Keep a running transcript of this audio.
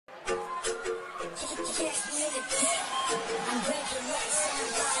The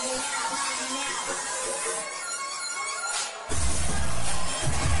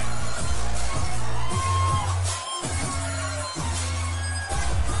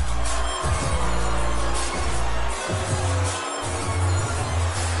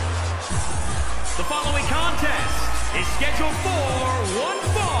following contest is scheduled for one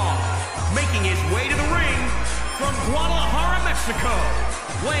fall. Making his way to the ring from Guadalajara, Mexico,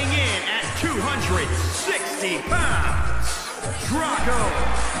 weighing in at 260 pounds, Drago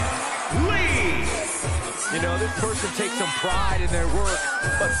Lee. You know, this person takes some pride in their work,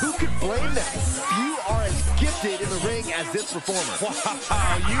 but who could blame them? Few are as gifted in the ring as this performer.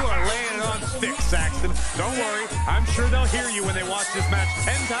 Wow, you are laying it on thick, Saxton. Don't worry, I'm sure they'll hear you when they watch this match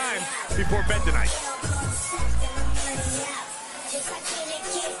 10 times before bed tonight.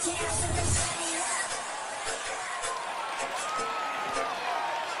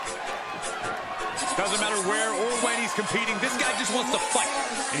 Doesn't matter where or when he's competing, this guy just wants to fight,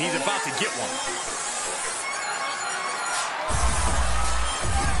 and he's about to get one.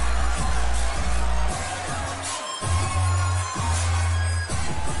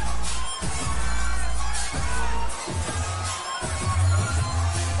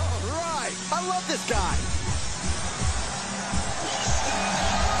 All right, I love this guy.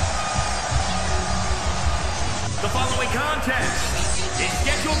 The following contest is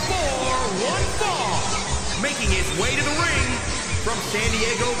scheduled for one fall. Making his way to the ring from San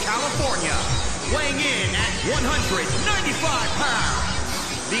Diego, California, weighing in at 195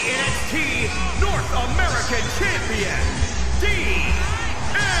 pounds, the NXT North American Champion, DM.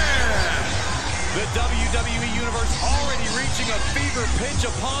 The WWE Universe already reaching a fever pitch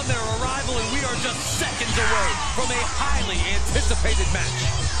upon their arrival, and we are just seconds away from a highly anticipated match.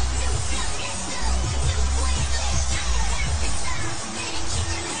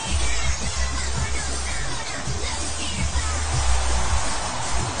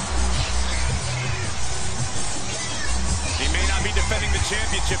 Defending the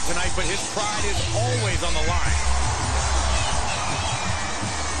championship tonight, but his pride is always on the line.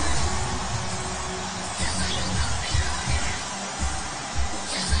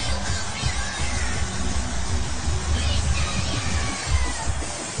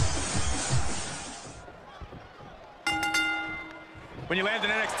 When you land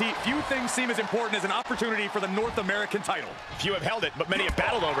in NXT, few things seem as important as an opportunity for the North American title. Few have held it, but many have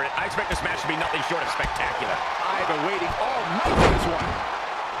battled over it. I expect this match to be nothing short of spectacular. I've been waiting all night for this one.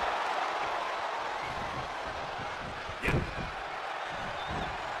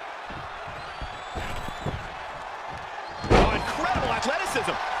 Oh, incredible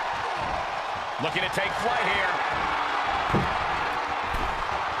athleticism. Looking to take flight here.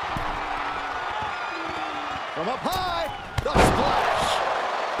 From up high, the splash.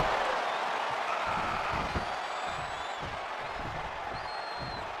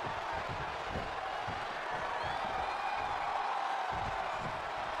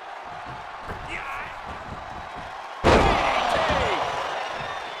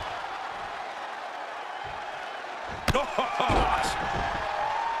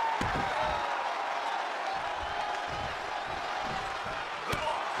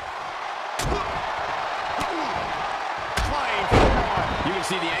 You can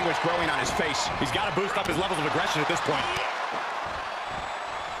see the anguish growing on his face. He's got to boost up his levels of aggression at this point.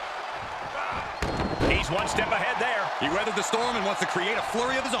 He's one step ahead there. He weathered the storm and wants to create a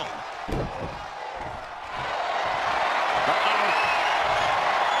flurry of his own.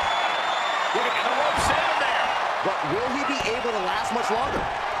 Look at the rope down there. But will he be able to last much longer?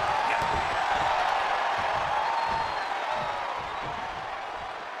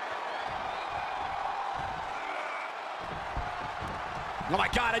 Oh my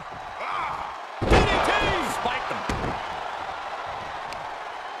God, DDT! Spiked them.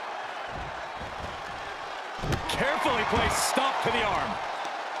 Carefully placed stomp to the arm.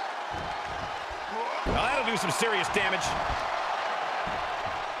 Well, that'll do some serious damage.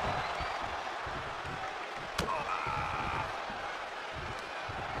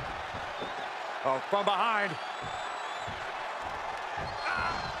 Oh, from behind.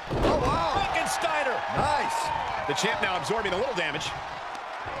 Oh, wow. Frankensteiner. Nice. The champ now absorbing a little damage.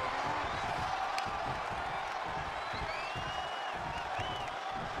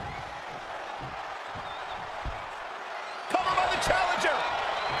 Cover by the challenger.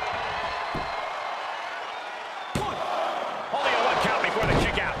 Only a 1 count before the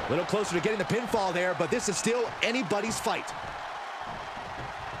kick out. A little closer to getting the pinfall there, but this is still anybody's fight.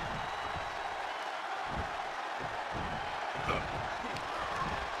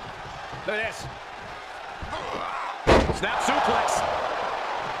 Look at this. Snap suplex.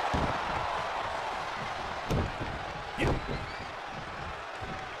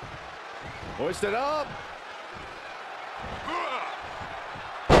 Hoisted up.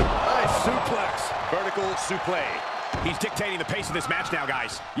 Nice suplex. Vertical suplex. He's dictating the pace of this match now,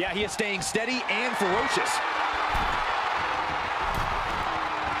 guys. Yeah, he is staying steady and ferocious.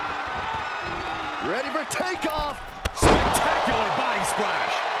 Ready for takeoff. Spectacular body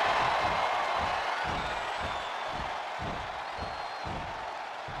splash.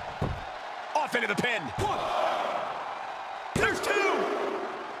 Off into the pin. There's two.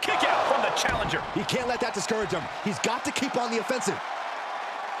 Kick out from the challenger. He can't let that discourage him. He's got to keep on the offensive.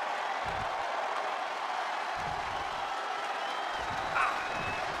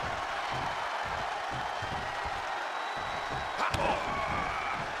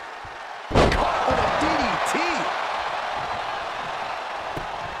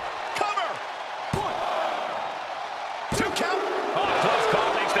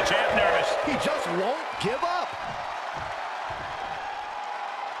 Won't give up.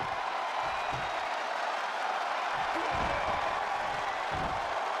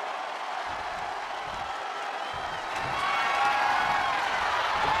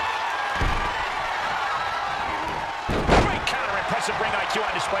 Great counter, impressive ring IQ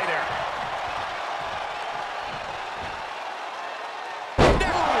on display there.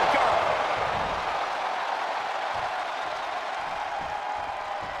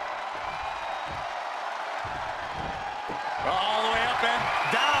 All the way up and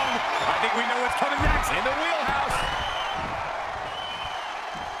down. I think we know what's coming next. In the wheelhouse.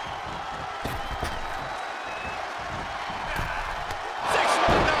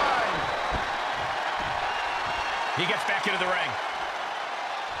 He gets back into the ring.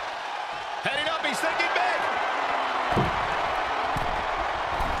 Heading up, he's thinking big.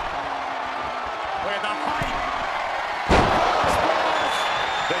 Look at the height.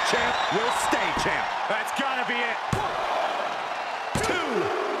 The champ will stay champ. That's gotta be it.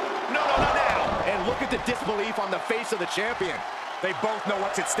 And look at the disbelief on the face of the champion. They both know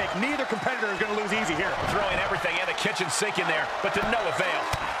what's at stake. Neither competitor is going to lose easy here. Throwing everything and the kitchen sink in there, but to no avail.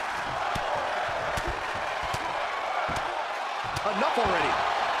 Enough already.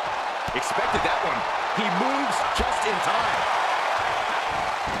 Expected that one. He moves just in time.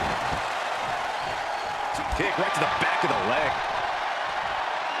 Kick right to the back of the leg.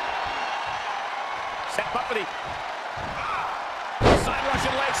 Seth up for the side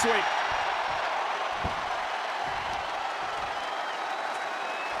Russian leg sweep.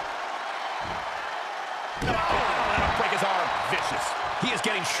 He is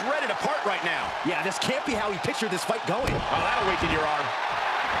getting shredded apart right now. Yeah, this can't be how he pictured this fight going. Oh, that'll weaken your arm.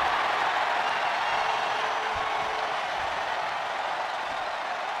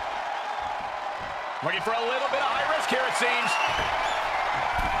 Looking for a little bit of high risk here, it seems.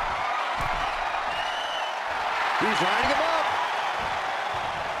 He's lining him up.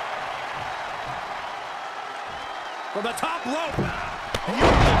 From the top rope.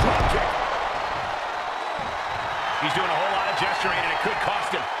 Beautiful drop kick. He's doing a whole lot of gesturing, and it could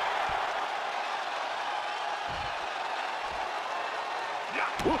cost him.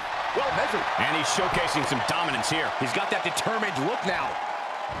 Well measured. And he's showcasing some dominance here. He's got that determined look now.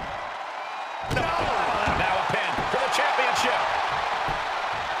 No! Now a pin for the championship.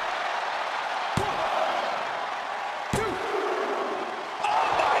 1, 2. Oh,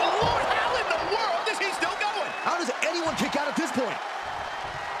 my Lord! How in the world is he still going? How does anyone kick out at this point?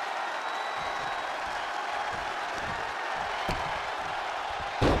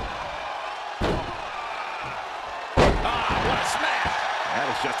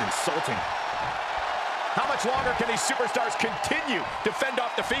 Just insulting. How much longer can these superstars continue to fend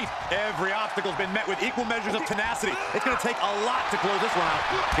off defeat? Every obstacle's been met with equal measures of tenacity. It's going to take a lot to close this one out.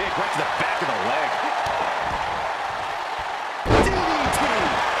 Kick right to the back of the leg. DDT!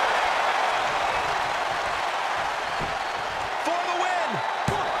 For the win!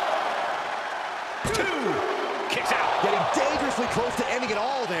 2. Kicks out. Getting dangerously close to ending it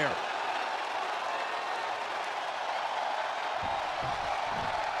all there.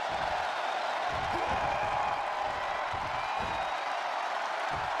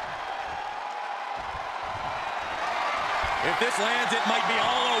 If this lands, it might be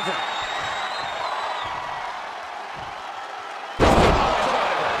all over.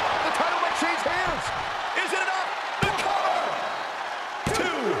 The title might change hands. Is it enough? The cover! 2,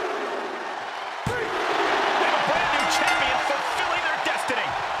 3. We have a brand new champion fulfilling their destiny.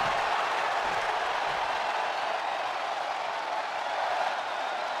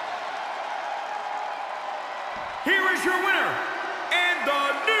 Here is your winner, and the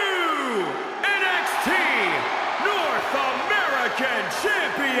new NXT North American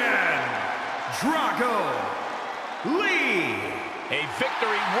Champion, Drago Lee. A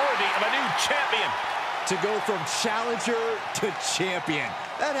victory worthy of a new champion. To go from challenger to champion.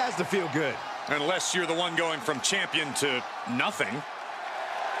 That has to feel good. Unless you're the one going from champion to nothing.